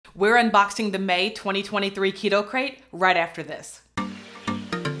We're unboxing the May 2023 Keto Krate right after this.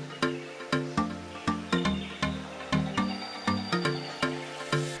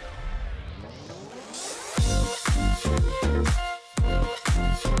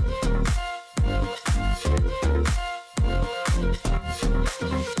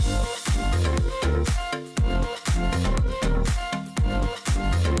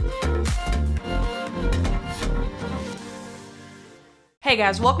 Hey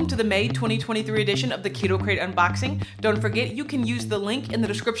guys, welcome to the May 2023 edition of the Keto Krate unboxing. Don't forget, you can use the link in the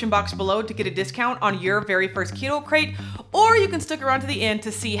description box below to get a discount on your very first Keto Krate, or you can stick around to the end to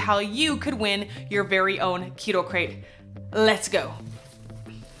see how you could win your very own Keto Krate. Let's go.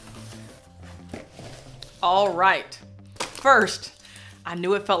 All right. First, I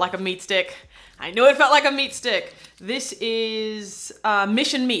knew it felt like a meat stick. This is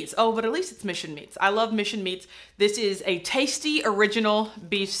Mission Meats. Oh, but at least it's Mission Meats. I love Mission Meats. This is a tasty original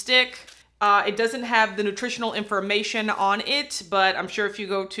beef stick. It doesn't have the nutritional information on it, but I'm sure if you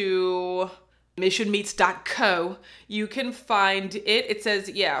go to missionmeats.co, you can find it. It says,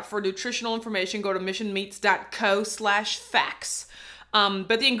 yeah, for nutritional information, go to missionmeats.co/facts.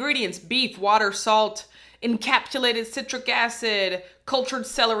 But the ingredients: beef, water, salt, encapsulated citric acid, cultured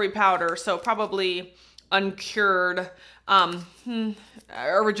celery powder, so probably uncured,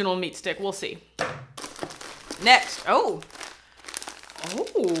 original meat stick. We'll see. Next, oh,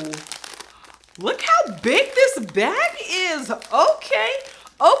 look how big this bag is. Okay,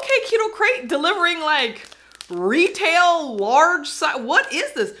 Keto Krate delivering like retail large size. What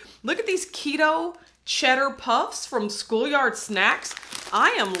is this? Look at these keto cheddar puffs from Schoolyard Snacks. I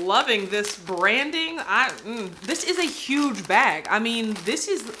am loving this branding. This is a huge bag. I mean, this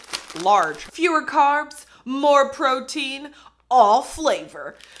is large. Fewer carbs, more protein, all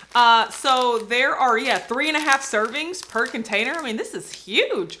flavor. So there are, 3.5 servings per container. I mean, this is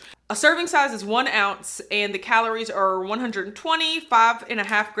huge. A serving size is 1 ounce and the calories are 120,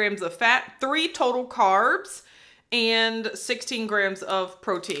 5.5 grams of fat, 3 total carbs, and 16 grams of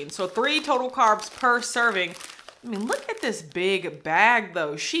protein. So 3 total carbs per serving. I mean, look at this big bag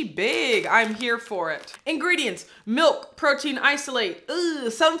though. She big. I'm here for it. Ingredients: milk, protein isolate,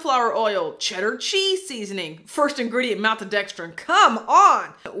 sunflower oil, cheddar cheese seasoning. First ingredient, maltodextrin. Come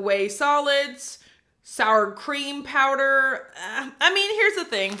on. Whey solids, sour cream powder. I mean, here's the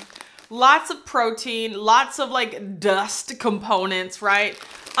thing. Lots of protein, lots of like dust components, right?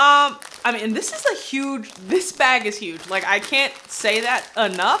 I mean, this bag is huge. Like, I can't say that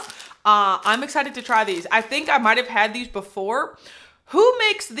enough. I'm excited to try these. I think I might have had these before. Who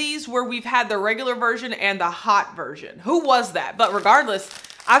makes these where we've had the regular version and the hot version? Who was that? But regardless,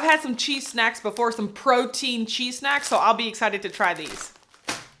 I've had some cheese snacks before, some protein cheese snacks, so I'll be excited to try these.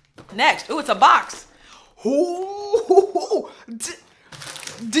 Next, it's a box. Do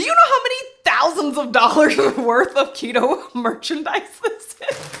you know how many thousands of dollars worth of keto merchandise this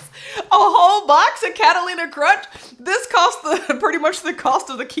is? A whole box of Catalina Crunch. This costs pretty much the cost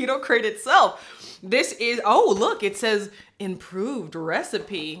of the Keto Krate itself. This is, oh look, it says improved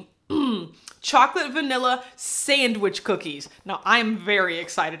recipe. Chocolate vanilla sandwich cookies. Now I'm very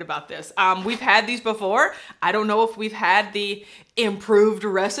excited about this. We've had these before. I don't know if we've had the improved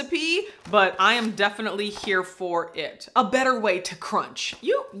recipe, but I am definitely here for it. A better way to crunch.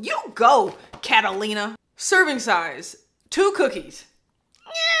 You go, Catalina. Serving size, 2 cookies.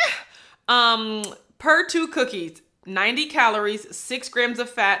 Per 2 cookies, 90 calories, 6 grams of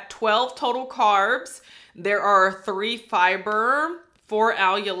fat, 12 total carbs. There are 3 fiber, 4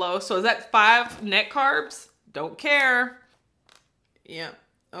 allulose. So is that 5 net carbs? Don't care. Yeah,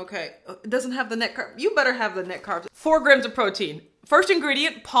 okay. It doesn't have the net carb. You better have the net carbs. 4 grams of protein. First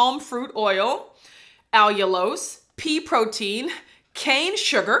ingredient, palm fruit oil, allulose, pea protein, cane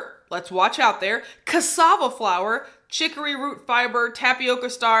sugar. Let's watch out there. Cassava flour, chicory root fiber, tapioca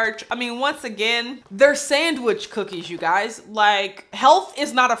starch. I mean, once again, they're sandwich cookies, you guys. Like, health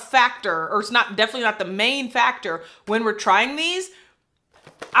is not a factor, or it's definitely not the main factor when we're trying these.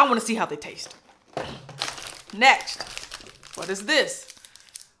 I want to see how they taste. Next, what is this?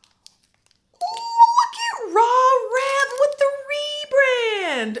 Ooh, look at Raw Rev with the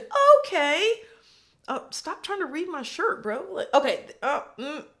rebrand. Okay. Stop trying to read my shirt, bro. Okay.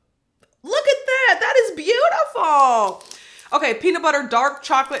 Look at that. That is beautiful. Okay, peanut butter, dark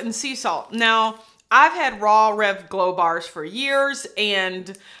chocolate, and sea salt. Now, I've had Raw Rev Glow bars for years,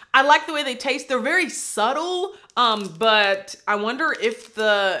 and I like the way they taste. They're very subtle, but I wonder if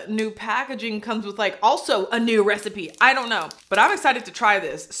the new packaging comes with like also a new recipe. I don't know, but I'm excited to try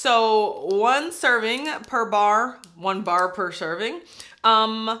this. So 1 serving per bar, 1 bar per serving.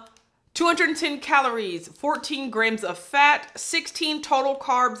 210 calories, 14 grams of fat, 16 total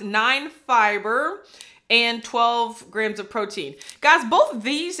carbs, 9 fiber, and 12 grams of protein. Guys, both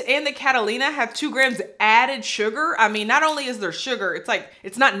these and the Catalina have 2 grams added sugar. I mean, not only is there sugar, it's like,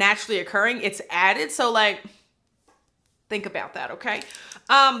 it's not naturally occurring, it's added. So like, think about that, okay?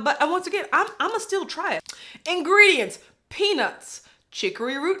 But once again, I'm gonna still try it. Ingredients: peanuts,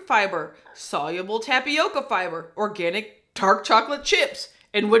 chicory root fiber, soluble tapioca fiber, organic dark chocolate chips,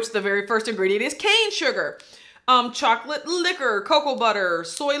 in which the very first ingredient is cane sugar, chocolate liquor, cocoa butter,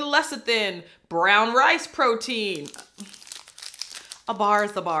 soy lecithin, brown rice protein. A bar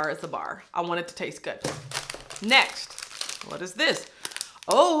is a bar is a bar. I want it to taste good. Next, what is this?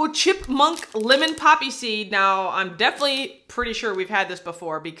 Oh, chipmunk lemon poppy seed. Now, I'm definitely pretty sure we've had this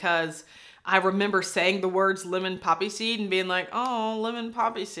before because I remember saying the words lemon poppy seed and being like, oh, lemon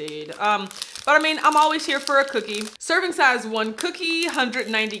poppy seed. But I mean, I'm always here for a cookie. Serving size: 1 cookie,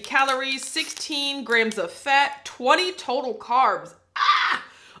 190 calories, 16 grams of fat, 20 total carbs.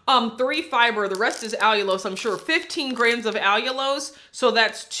 3 fiber, the rest is allulose, I'm sure. 15 grams of allulose, so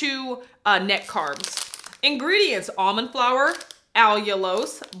that's 2 net carbs. Ingredients: almond flour,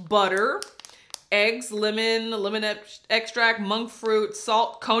 allulose, butter, eggs, lemon extract, monk fruit,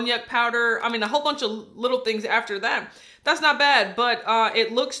 salt, cognac powder. I mean, a whole bunch of little things after that. That's not bad, but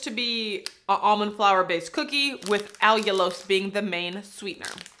it looks to be an almond flour based cookie with allulose being the main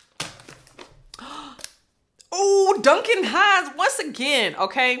sweetener. Oh, Duncan Hines once again,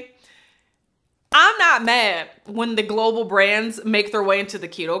 okay? I'm not mad when the global brands make their way into the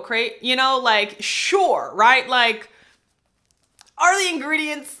keto crate. You know, like, sure, right? Like, are the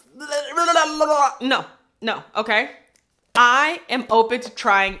ingredients... No, okay? I am open to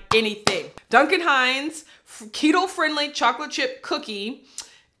trying anything. Duncan Hines keto-friendly chocolate chip cookie,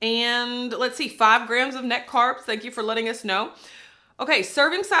 and let's see, 5 grams of net carbs. Thank you for letting us know. Okay,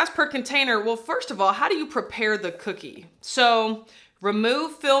 serving size per container. Well, first of all, how do you prepare the cookie? So,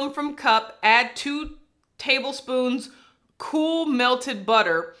 remove film from cup, add 2 tablespoons cool melted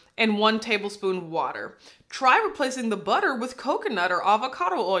butter and 1 tablespoon water. Try replacing the butter with coconut or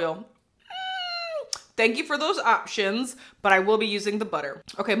avocado oil. Thank you for those options, but I will be using the butter.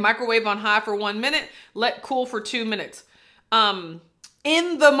 Okay, microwave on high for 1 minute. Let cool for 2 minutes.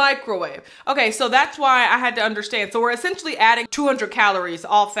 In the microwave. Okay, so that's why I had to understand. So we're essentially adding 200 calories,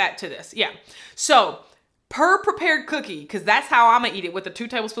 all fat, to this. Yeah. So per prepared cookie, because that's how I'm gonna eat it with the 2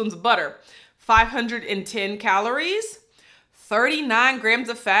 tablespoons of butter, 510 calories, 39 grams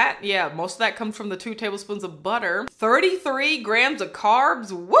of fat. Yeah, most of that comes from the 2 tablespoons of butter. 33 grams of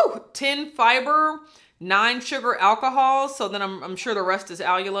carbs. Woo! 10 fiber, 9 sugar alcohol. So then I'm sure the rest is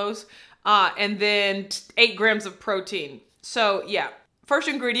allulose. And then 8 grams of protein. So yeah. First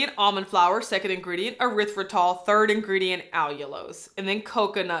ingredient, almond flour. Second ingredient, erythritol. Third ingredient, allulose. And then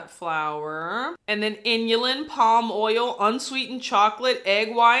coconut flour. And then inulin, palm oil, unsweetened chocolate,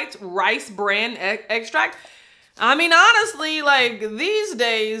 egg whites, rice bran extract. I mean, honestly, like, these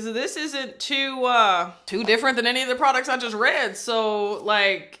days, this isn't too different than any of the products I just read. So,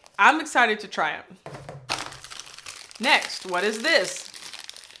 like, I'm excited to try it. Next, what is this?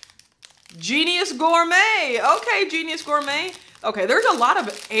 Genius Gourmet. Okay, Genius Gourmet. Okay, there's a lot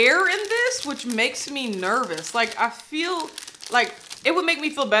of air in this, which makes me nervous. Like, I feel like it would make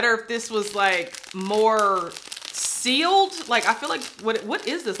me feel better if this was, like, more sealed. Like, I feel like, what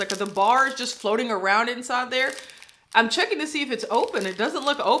is this? Like, the bar is just floating around inside there. I'm checking to see if it's open. It doesn't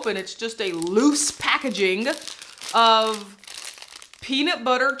look open. It's just a loose packaging of peanut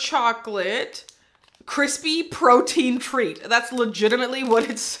butter chocolate crispy protein treat. That's legitimately what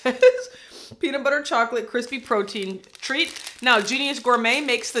it says. Peanut butter chocolate crispy protein treat. Now, Genius Gourmet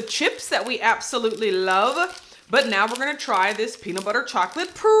makes the chips that we absolutely love, but now we're gonna try this peanut butter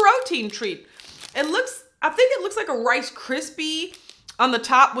chocolate protein treat. I think it looks like a Rice Krispie on the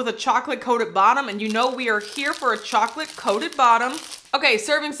top with a chocolate coated bottom, and you know we are here for a chocolate coated bottom. Okay,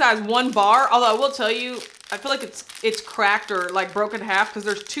 serving size 1 bar, although I will tell you, I feel like it's cracked or like broken in half because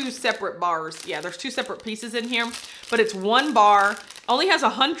there's 2 separate bars. Yeah, there's 2 separate pieces in here, but it's 1 bar. Only has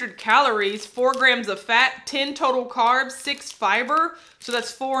 100 calories, 4 grams of fat, 10 total carbs, 6 fiber. So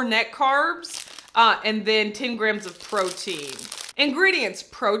that's 4 net carbs, and then 10 grams of protein. Ingredients: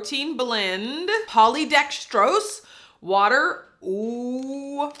 protein blend, polydextrose, water.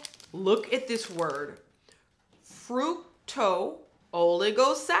 Ooh, look at this word.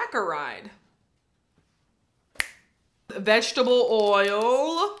 Fructooligosaccharides. Vegetable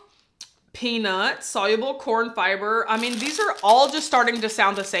oil, peanuts, soluble corn fiber. I mean, these are all just starting to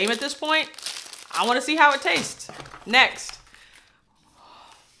sound the same at this point. I want to see how it tastes. Next.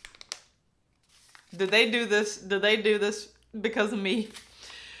 Did they do this? Did they do this because of me?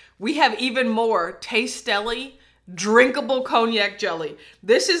 we have even more Tastelli drinkable cognac jelly.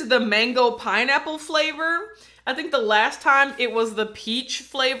 This is the mango pineapple flavor. I think the last time it was the peach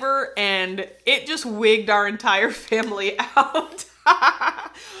flavor, and it just wigged our entire family out.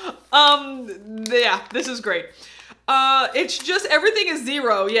 Yeah, this is great. It's just, everything is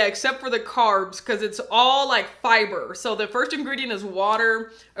zero, yeah, except for the carbs, because it's all like fiber. So the first ingredient is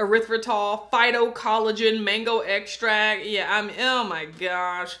water, erythritol, phytocollagen, mango extract. Yeah, oh my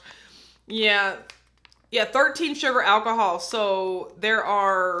gosh. Yeah, 13 sugar alcohol. So there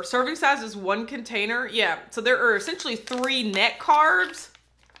are, serving size is 1 container. Yeah, so there are essentially 3 net carbs.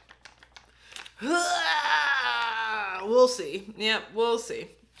 We'll see. Yeah, we'll see.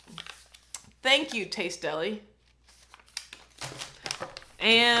 Thank you, Tastelli.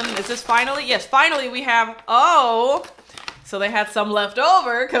 And is this finally? Yes, finally we have, oh, so they had some left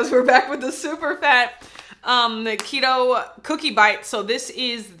over because we're back with the super fat the keto cookie bite. So this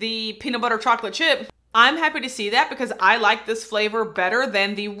is the peanut butter chocolate chip. I'm happy to see that because I like this flavor better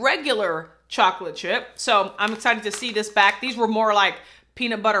than the regular chocolate chip. So I'm excited to see this back. These were more like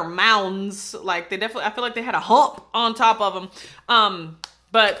peanut butter mounds. Like they definitely, I feel like they had a hump on top of them.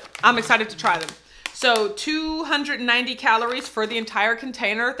 But I'm excited to try them. So 290 calories for the entire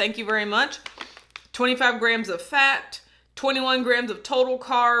container. Thank you very much. 25 grams of fat, 21 grams of total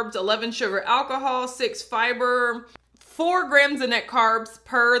carbs, 11 sugar alcohol, 6 fiber, 4 grams of net carbs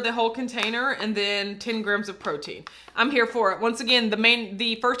per the whole container, and then 10 grams of protein. I'm here for it. Once again,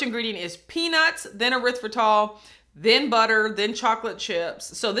 the first ingredient is peanuts, then erythritol, then butter, then chocolate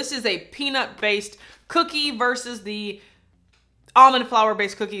chips. So this is a peanut-based cookie versus the almond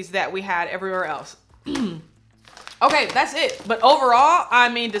flour-based cookies that we had everywhere else. Okay, that's it. But overall, I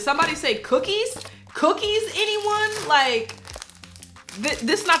mean, did somebody say cookies? Cookies, anyone? Like, this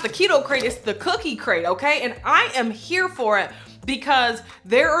is not the keto crate, it's the cookie crate, okay? And I am here for it because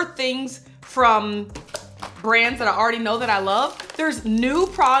there are things from brands that I already know that I love. There's new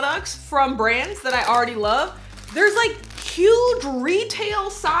products from brands that I already love. There's like huge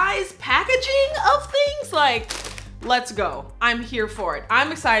retail size packaging of things. Like, let's go. I'm here for it.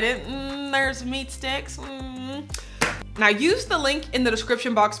 I'm excited. There's meat sticks. Now use the link in the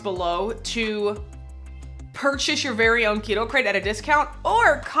description box below to purchase your very own keto crate at a discount,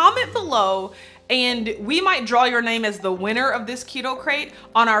 or comment below and we might draw your name as the winner of this keto crate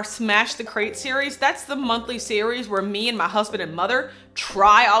on our Smash the Crate series. That's the monthly series where me and my husband and mother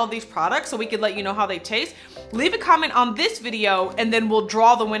try all of these products so we could let you know how they taste. Leave a comment on this video and then we'll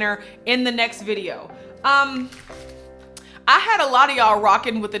draw the winner in the next video. I had a lot of y'all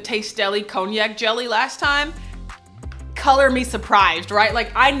rocking with the Tastelli cognac jelly last time. Color me surprised, right?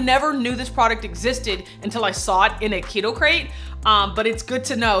 Like, I never knew this product existed until I saw it in a keto crate, but it's good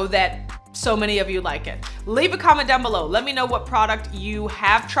to know that so many of you like it. Leave a comment down below. Let me know what product you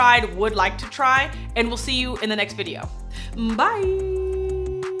have tried, would like to try, and we'll see you in the next video. Bye.